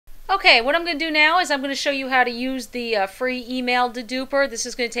Okay, what I'm going to do now is I'm going to show you how to use the free email deduper. This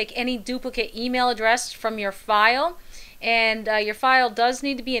is going to take any duplicate email address from your file. And your file does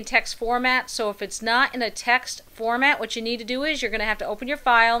need to be in text format, so if it's not in a text format, what you need to do is you're going to have to open your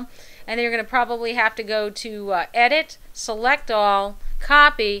file, and then you're going to probably have to go to Edit, Select All,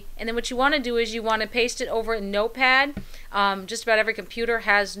 Copy, and then what you want to do is you want to paste it over in Notepad. Just about every computer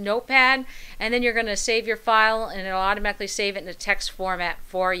has Notepad, and then you're going to save your file, and it'll automatically save it in a text format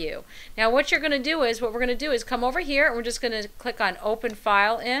for you. Now what we're going to do is come over here, and we're just going to click on Open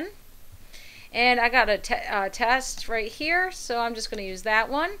File In. And I got a test right here, so I'm just going to use that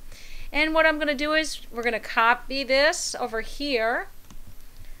one. And what I'm going to do is we're going to copy this over here.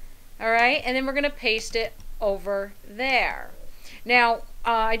 Alright, and then we're going to paste it over there. Now,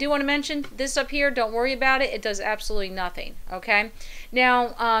 I do want to mention this up here, don't worry about it, it does absolutely nothing. Okay?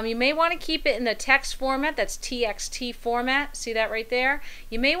 Now, you may want to keep it in the text format, that's TXT format, see that right there?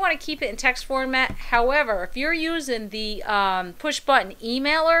 You may want to keep it in text format, however, if you're using the push button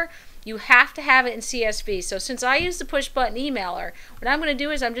emailer, you have to have it in CSV. So since I use the push button emailer, what I'm going to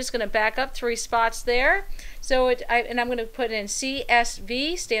do is I'm just going to back up 3 spots there. So and I'm going to put in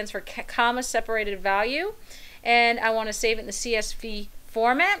CSV, stands for comma separated value, and I want to save it in the CSV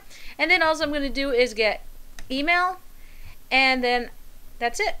format. And then all I'm going to do is get email, and then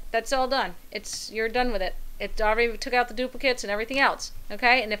that's it. That's all done. You're done with it. It already took out the duplicates and everything else.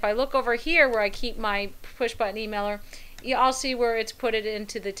 Okay, and if I look over here where I keep my push button emailer, I'll see where it's put it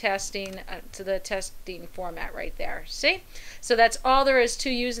into the testing format right there. See? So that's all there is to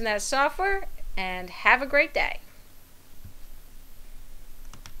using that software, and have a great day.